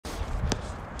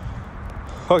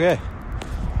Okay.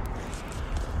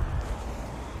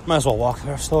 Might as well walk the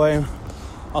rest of the way.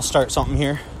 I'll start something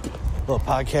here. A little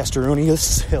podcaster-rooney.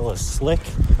 This hill is slick.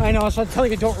 I know, so I'm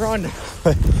telling you, don't run.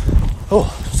 Oh,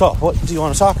 so what do you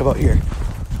want to talk about here?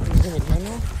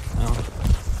 No.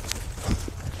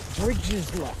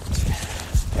 Bridges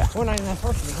left. Yeah. 29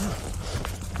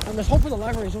 first. I'm just hoping the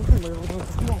library's open.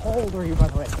 How old are you, by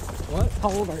the way? What?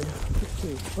 How old are you?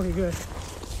 16. Okay, good.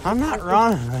 I'm not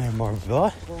running anymore,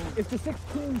 Bill. Well, if the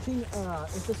 16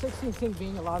 thing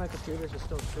being allowed on computers is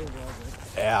still true, well,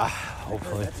 Yeah,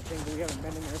 hopefully. that's the thing. We haven't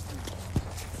been in there since,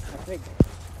 I think,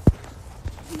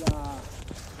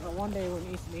 the one day when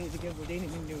Ace needed to give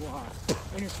Ladini a new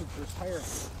inner tube for his tire.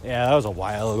 Yeah, that was a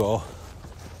while ago.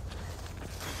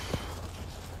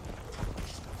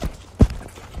 It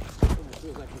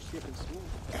feels like we're skipping school.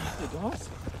 It does?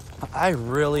 I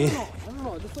don't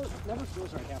know. This never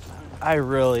feels right half the time. I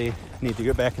really need to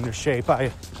get back into shape.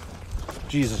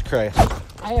 Jesus Christ.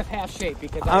 I have half shape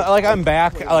because I'm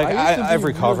back. I've be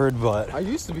recovered, but I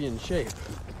used to be in shape.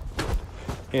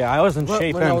 yeah, I was in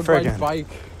shape when I in would ride friggin' bike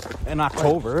in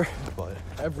October. But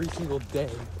every single day.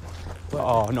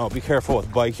 oh no, be careful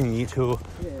with biking, you too.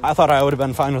 Yeah. I thought I would have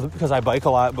been fine with it because I bike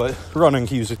a lot, but running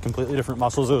uses completely different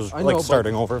muscles. It was like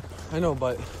starting over. I know,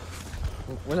 but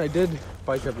when I did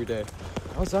bike every day,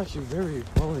 I was actually very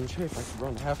well in shape. I could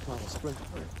run half-mile sprint.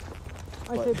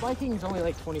 I say biking is only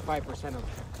like 25%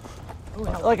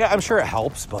 of. Like I'm sure it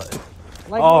helps, but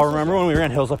Like, remember when we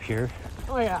ran hills up here?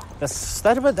 Oh yeah.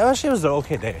 That actually was an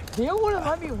okay day. They don't want to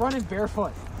let me run it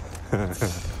barefoot.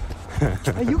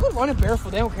 You can run it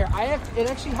barefoot. They don't care. It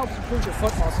actually helps improve your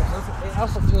foot muscles. It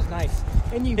also feels nice.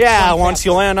 And you. Yeah, once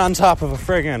you land on top of a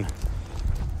friggin'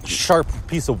 sharp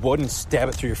piece of wood and stab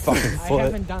it through your fucking foot. I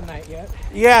haven't done that yet.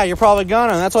 Yeah, you're probably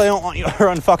gonna. That's why they don't want you to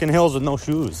run fucking hills with no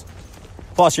shoes.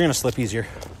 Plus, you're gonna slip easier.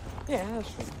 Yeah,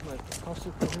 that's true. But how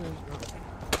super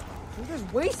you're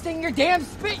just wasting your damn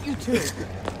spit, you two.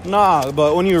 Nah,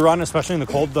 but when you run, especially in the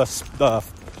cold, the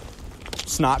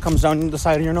snot comes down the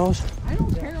side of your nose. I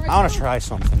don't care. I want to try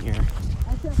something here.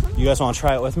 You guys want to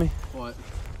try it with me? What?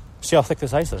 See how thick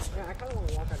this ice is. Yeah, I kind of want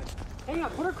to walk on it. Hang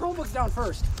on, put our Chromebooks down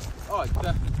first. Oh,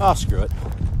 definitely. Oh, screw it.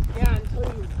 Yeah,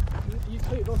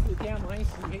 until you go through the damn ice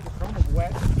and you get your Chromebook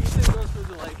wet. Ethan goes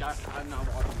through the lake. I'm not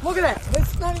walking. Look at that.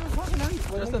 It's not even fucking ice.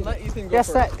 Justin, let Ethan go Yes,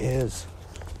 first. that is.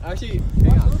 Actually,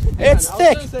 hang on. It's I was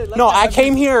thick. gonna say, No, let's I have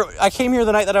came here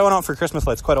the night that I went out for Christmas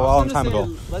lights quite a long time ago.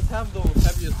 Let's have the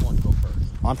heaviest one go first.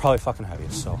 I'm probably fucking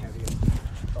heaviest, so.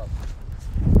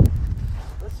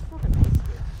 Let's fucking ice it.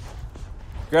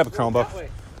 Grab a Chromebook. That way.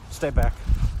 Stay back.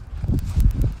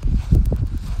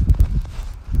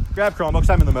 Grab Chromebooks.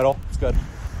 I'm in the middle. It's good.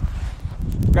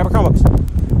 Grab a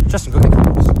Chromebooks. Justin, go get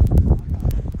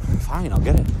Chromebooks. Fine, I'll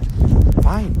get it.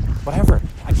 Fine. Whatever.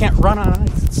 I can't run on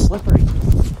ice. It's slippery.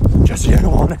 Jesse, I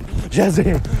don't want it.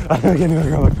 Jesse, I'm not getting a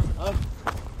Chromebook. I'm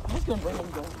just gonna bring them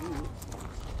down.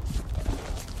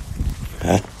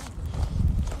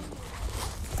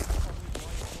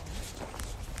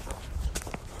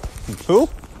 Who?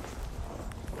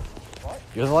 What?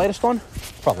 You're the lightest one?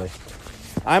 Probably.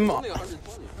 Only 120.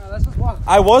 Let's just walk.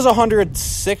 I was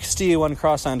 160 when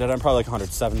cross ended. I'm probably like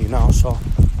 170 now, so.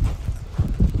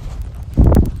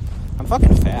 I'm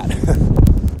fucking fat.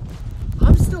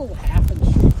 I'm still half in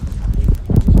shape.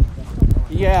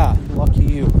 Yeah, lucky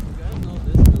you. You guys know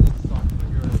this really sucks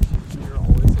when you're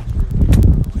always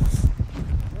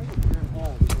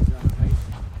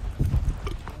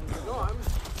No,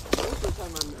 most of the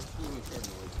time I'm extremely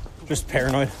paranoid. Just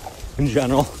paranoid in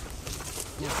general.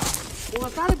 Well,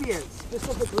 it's gotta be a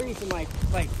specific reason, like.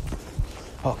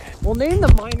 Okay. Well, name the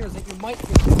minors that you might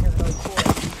get paranoid for.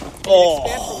 Oh.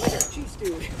 Expand for later. Jeez,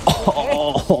 dude.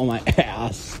 Oh, my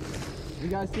ass. You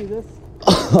guys see this?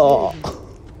 Oh.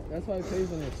 That's why it pays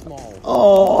when they're small.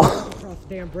 Oh. Across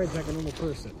the damn bridge like a normal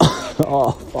person.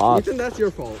 Oh, fuck. Ethan, that's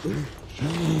your fault.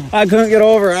 I couldn't get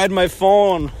over. I had my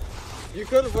phone. You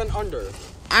could have went under.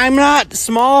 I'm not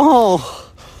small.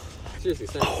 Seriously,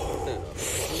 stand up. Stand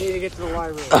up. You need to get to the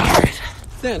library. All right.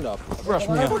 Stand up. Brush me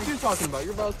What off. are you talking about?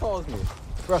 You're about as tall as me.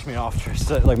 Brush me off. Just,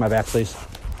 like my back, please.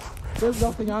 There's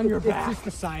nothing on your back. It's just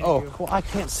the side of you. Well, I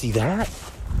can't see that.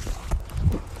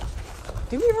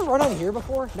 Did we ever run on here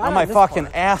before? Not Now on my this fucking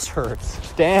part. ass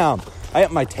hurts. Damn. I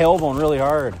hit my tailbone really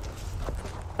hard.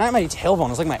 Not my tailbone.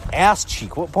 It's like my ass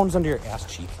cheek. What bone's under your ass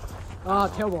cheek?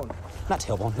 Tailbone. Not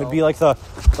tailbone. It'd be like the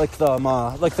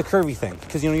curvy thing.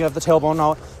 Because you have the tailbone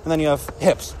out, and then you have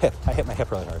hips. Hip. I hit my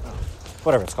hip really hard.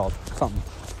 Whatever it's called. Something.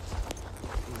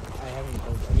 I haven't.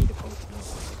 I need to post.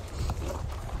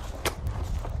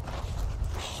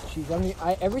 Jeez, I mean,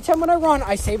 every time when I run,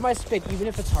 I save my spit, even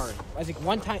if it's hard. I think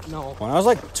one time, no. When I was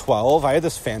like 12, I had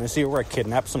this fantasy where I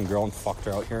kidnapped some girl and fucked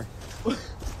her out here.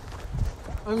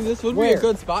 I mean, this would be Where? a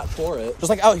good spot for it. Just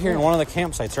like out here in one of the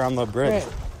campsites around the bridge.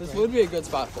 Right. This would be a good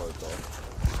spot for it, though.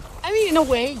 I mean, in a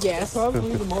way, yes.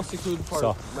 Probably the most secluded part So-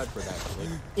 of Medford, actually.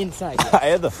 Inside. I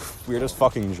had the weirdest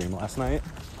fucking dream last night.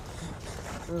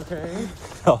 Okay.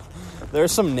 So,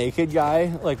 there's some naked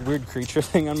guy, like weird creature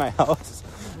thing in my house.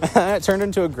 And then it turned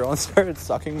into a girl and started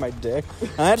sucking my dick. And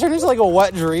that turned into like a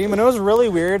wet dream, and it was really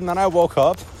weird. And then I woke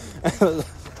up.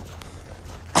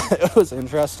 It was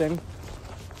interesting.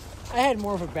 I had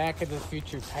more of a Back of the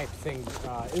Future type thing.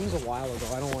 It was a while ago.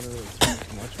 I don't want to really explain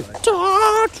too much, but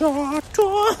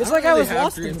it's like I was have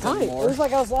lost in dreams time. anymore. It was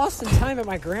like I was lost in time at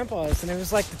my grandpa's, and it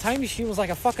was like the time machine was like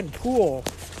a fucking pool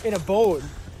in a boat,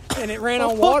 and it ran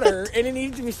on water, and it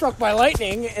needed to be struck by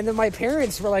lightning. And then my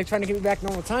parents were like trying to get me back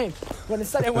normal time, but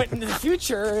instead I went into the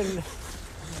future, and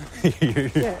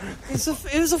yeah,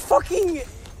 it was a fucking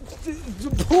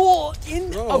pool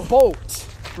in a boat.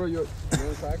 Bro, you want to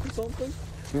crack or something?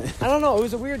 I don't know. It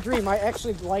was a weird dream. I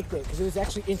actually liked it because it was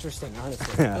actually interesting,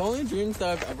 honestly. Yeah. The only dreams that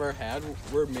I've ever had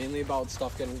were mainly about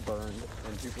stuff getting burned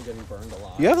and people getting burned a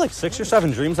lot. You have like 6 or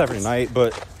 7 dreams every night,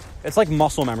 but it's like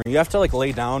muscle memory. You have to like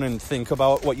lay down and think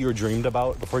about what you were dreamed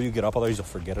about before you get up, otherwise you'll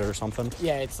forget it or something.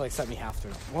 Yeah, it's like something you have to.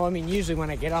 Well, I mean, usually when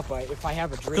I get up, if I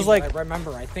have a dream 'Cause, like- that I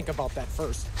remember, I think about that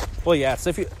first. Well, yeah, it's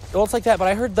it's like that, but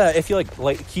I heard that if you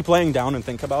like keep laying down and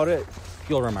think about it,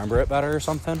 you'll remember it better or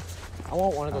something. I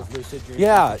want one of those lucid dreams.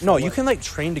 Yeah, no, you can like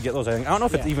train to get those. I think I don't know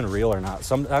if it's Yeah. even real or not.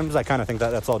 Sometimes I kind of think that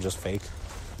that's all just fake.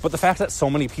 But the fact that so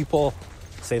many people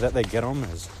say that they get them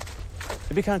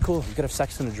it'd be kind of cool. You could have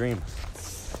sex in a dream,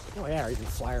 Oh yeah, or you can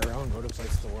fly around, go to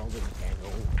places in the world that you can't go.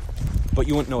 but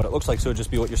you wouldn't know what it looks like, so it'd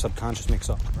just be what your subconscious makes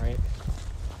up. Right?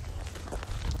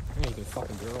 I mean, you can fuck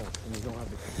a girl and you don't have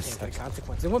the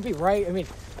consequences. It wouldn't be right. I mean,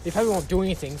 they probably won't do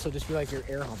anything, so just be like you're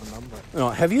air humping them. But You know,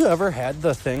 have you ever had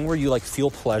the thing where you like feel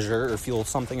pleasure or feel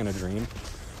something in a dream,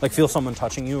 like feel someone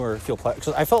touching you or feel pleasure?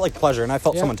 Because I felt like pleasure and I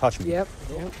felt someone touch me. Yep.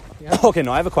 Okay,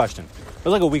 no, I have a question. It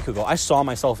was like a week ago. I saw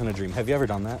myself in a dream. Have you ever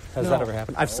done that? Has that No. ever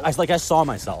happened? I saw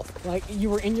myself. Like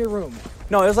you were in your room.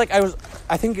 No, it was like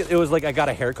I think it was like I got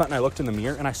a haircut and I looked in the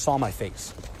mirror and I saw my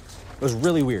face. It was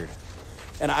really weird.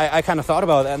 And I kind of thought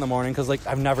about that in the morning because like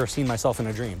I've never seen myself in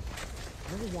a dream.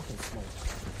 Why are you walking slow?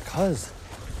 Because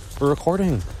we're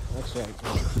recording. That's right.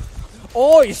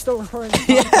 Oh, you're still recording?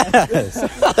 Yes.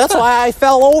 That's why I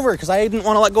fell over, because I didn't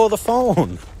want to let go of the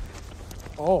phone.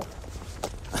 Oh.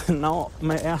 Now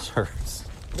my ass hurts.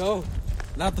 No,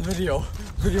 not the video.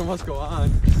 Video must go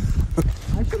on.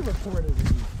 I should have recorded it.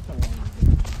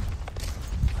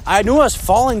 I knew I was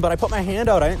falling, but I put my hand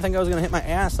out. I didn't think I was going to hit my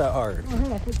ass that hard. Oh,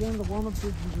 hey, I put down the warm-up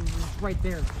right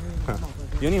there.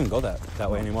 You don't even go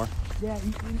that way anymore. Yeah,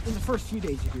 in the first few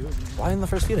days you do. Why in the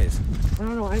first few days? I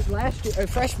don't know. Last year,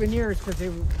 freshman year, it's because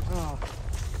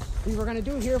we were going to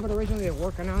do it here, but originally they were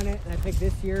working on it. And I think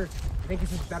this year, I think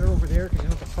it's just better over there because you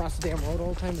don't have to cross the damn road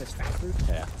all the time. And it's faster.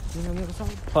 Yeah. You know, on the other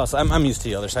side. Plus, I'm used to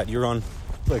the other side. You run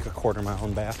like a quarter mile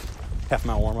and back, half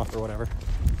mile warm up or whatever.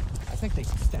 I think they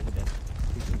extended it.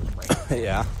 It was right.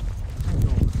 Yeah. I don't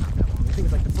know. It's not that long. I think it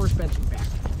was like the first bench and back.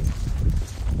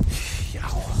 Yeah.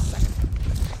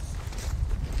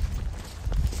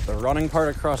 The running part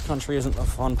of cross country isn't the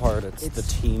fun part. It's the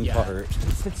team part.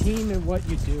 It's the team and what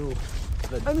you do.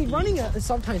 I mean, running,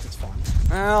 sometimes it's fun.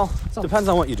 Well, depends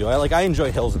on what you do. I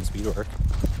enjoy hills and speed work.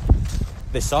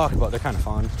 They suck, but they're kind of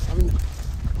fun. I mean,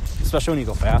 especially when you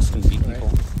go fast and beat people.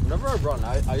 whenever I run,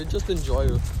 I just enjoy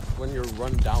when you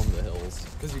run down the hills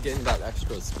because you're getting that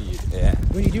extra speed. Yeah.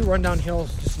 When you do run down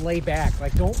hills, just lay back.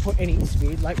 Like, don't put any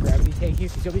speed. Let gravity take you,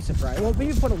 because you'll be surprised. Well,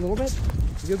 maybe put a little bit.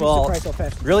 You'll be surprised how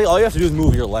fast. Really, all you have to do is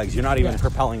move your legs. You're not even Yeah.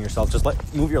 propelling yourself. Just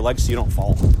move your legs so you don't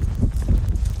fall.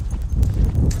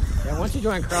 Yeah, once you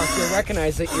join cross, you'll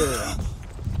recognize that you're...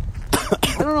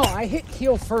 I don't know. I hit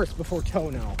heel first before toe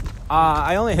now.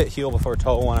 I only hit heel before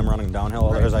toe when I'm running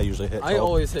downhill. Others I usually hit toe. I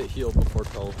always hit heel before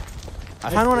toe. I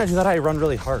find when I do that, I run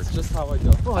really hard. It's just how I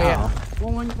go. Oh, yeah.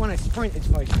 Well, when I sprint, it's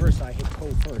vice versa. I hit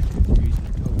toe first. Because you're using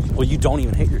your toes. Well, you don't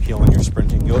even hit your heel when you're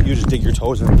sprinting. You just dig your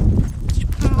toes in.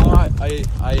 Oh, I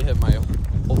hit my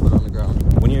whole foot on the ground.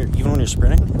 Even when you're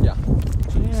sprinting? Yeah.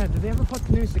 Yeah, did they ever put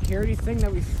the new security thing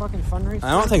that we fucking fundraised?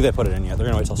 I don't think they put it in yet. They're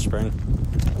gonna wait till spring.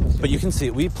 But you can see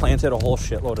we planted a whole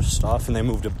shitload of stuff, and they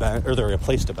moved a bench, or they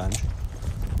replaced a bench.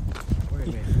 Wait a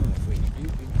minute. Wait,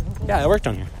 Yeah, I worked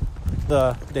on here.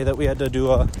 The day that we had to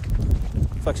do a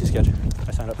flexi sketch,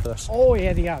 I signed up for this. Oh,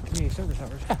 yeah, the community service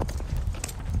hours.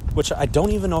 Which I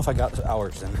don't even know if I got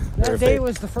hours in. Or That if day they-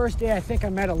 was the first day I think I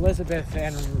met Elizabeth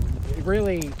and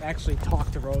really actually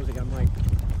talk to Rosie. I'm like,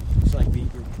 she's like,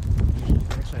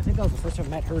 actually, I think that was the first time I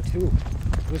met her too.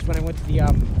 It was when I went to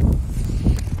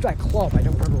that club. I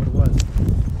don't remember what it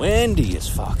was. Windy as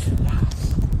fuck.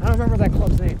 I don't remember that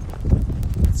club's name.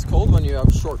 It's cold when you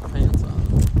have short pants on.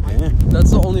 Yeah.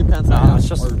 That's the only pants I have. It's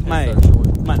just are pants my that are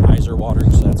short. my eyes are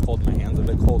watering, so that's cold. My hands are a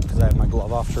bit cold because I have my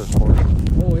glove off to record.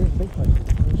 Oh, here's big place.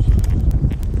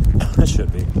 It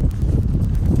should be.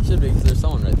 Should be, because there's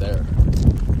someone right there.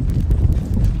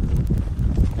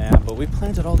 Yeah, but we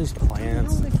planted all these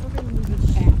plants. They fucking moved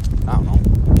the cat. I don't know.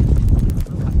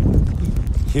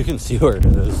 You can see where it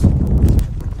is.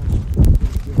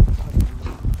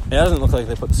 It doesn't look like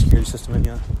they put the security system in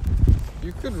yet.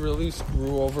 You could really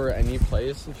screw over any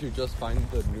place if you just find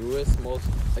the newest, most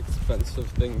expensive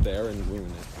thing there and ruin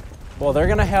it. Well, they're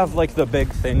gonna have like the big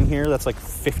thing here that's like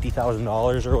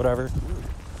 $50,000 or whatever.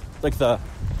 Like the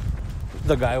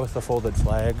guy with the folded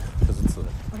flag, because it's the.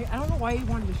 Okay, I don't know why you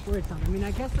wanted to destroy something. I mean,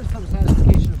 I guess there's some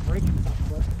satisfaction of breaking stuff,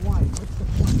 but why? What's the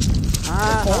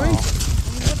point?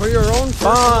 For your own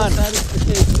Fun. personal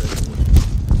satisfaction.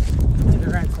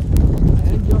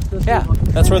 Yeah,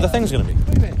 that's where the thing's gonna be.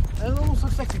 Wait a minute. It almost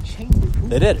looks like they changed it.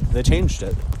 They did. They changed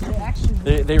it. They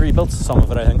actually. They rebuilt some of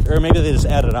it, I think, or maybe they just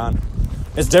added on.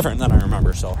 It's different than I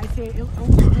remember. So I say it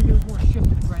almost looks like it was more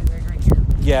shifted right here.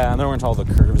 yeah, and there weren't all the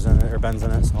curves in it or bends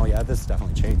in it. So yeah, this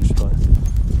definitely changed, but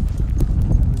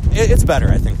it's better,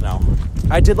 I think now.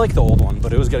 I did like the old one,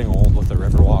 but it was getting old with the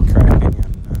Riverwalk cracking.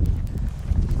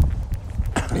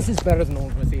 And This is better than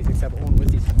Old Withies, except Old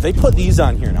Withies. they put these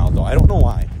on here now, though. I don't know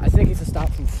why. I think it's a stop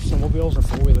from snowmobiles or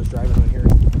four-wheelers driving on here.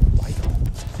 Why though?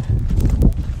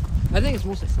 I think it's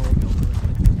mostly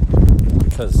snowmobiles.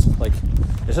 Because like,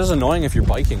 it's just annoying if you're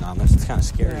biking on this. It's kind of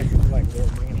scary. Yeah, like, I'm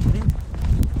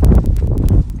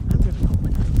gonna go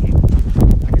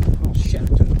with oh shit!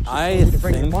 I to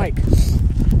bring the think- mic.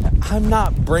 I'm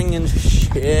not bringing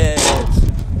shit. This is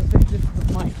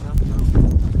the mic, not the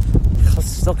mouth. It's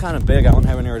still kind of big. I don't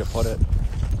have anywhere to put it.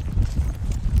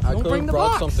 I Don't could bring have the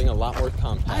brought box. something a lot more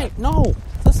compact. No.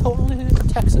 That's the only thing that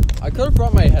protects it. I could have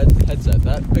brought my headset.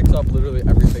 That picks up literally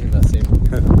everything in that same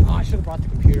room. Oh, I should have brought the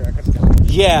computer. I could have done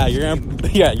it. Yeah,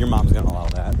 your mom's gonna allow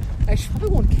that. She probably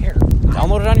won't care.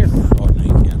 Download it on your. Oh no,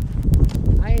 you can't.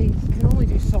 I can only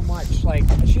do so much. Like,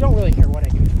 she don't really care what I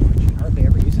do too much. She hardly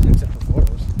ever uses it except for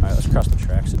photos. All right, let's cross the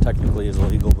tracks. It technically is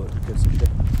illegal, but it gives a shit.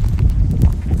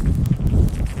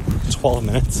 12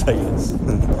 minutes, I guess.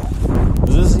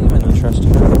 Is this even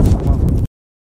interesting?